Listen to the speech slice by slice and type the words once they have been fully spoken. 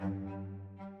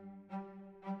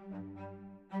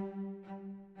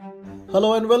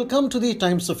Hello and welcome to the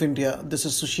Times of India. This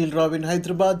is Sushil Rao in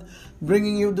Hyderabad,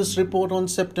 bringing you this report on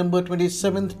September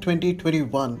 27th,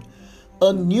 2021.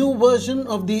 A new version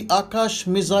of the Akash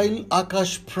missile,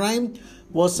 Akash Prime,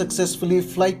 was successfully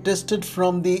flight tested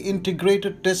from the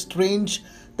Integrated Test Range,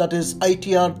 that is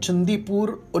ITR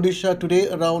Chandipur, Odisha today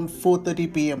around 4:30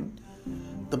 pm.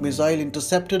 The missile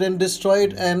intercepted and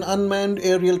destroyed an unmanned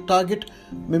aerial target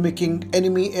mimicking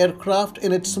enemy aircraft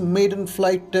in its maiden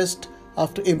flight test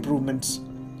after improvements.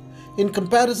 In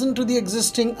comparison to the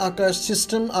existing Akash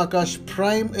system, Akash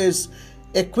Prime is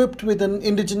equipped with an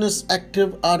indigenous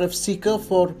active RF seeker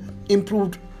for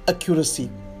improved accuracy.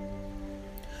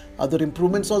 Other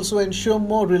improvements also ensure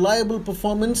more reliable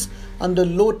performance under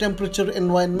low temperature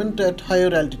environment at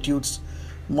higher altitudes.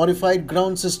 Modified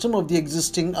ground system of the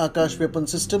existing Akash weapon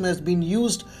system has been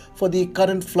used for the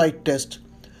current flight test.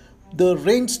 The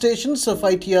range stations of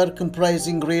ITR,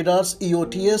 comprising radars,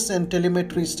 EOTS and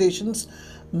telemetry stations,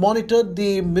 monitored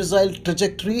the missile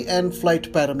trajectory and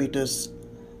flight parameters.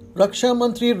 Raksha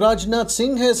Mantri Rajnath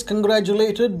Singh has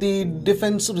congratulated the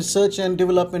Defence Research and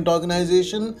Development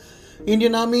Organisation,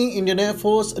 Indian Army, Indian Air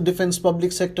Force, Defence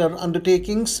Public Sector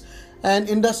Undertakings and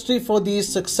industry for the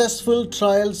successful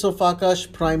trials of Akash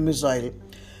Prime missile.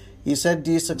 He said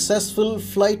the successful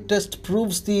flight test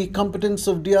proves the competence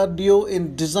of DRDO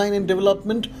in design and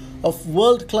development of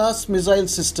world-class missile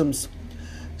systems.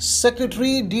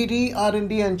 Secretary DD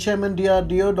R&D and Chairman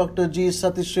DRDO Dr. G.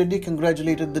 Satish Reddy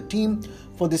congratulated the team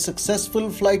for the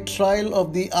successful flight trial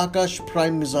of the Akash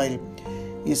Prime missile.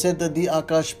 He said that the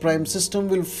Akash Prime system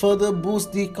will further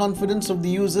boost the confidence of the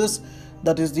users,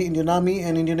 that is the Indian Army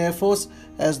and Indian Air Force,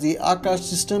 as the Akash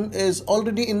system is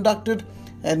already inducted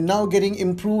and now getting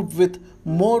improved with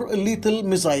more lethal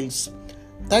missiles.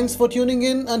 Thanks for tuning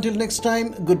in. Until next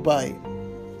time, goodbye.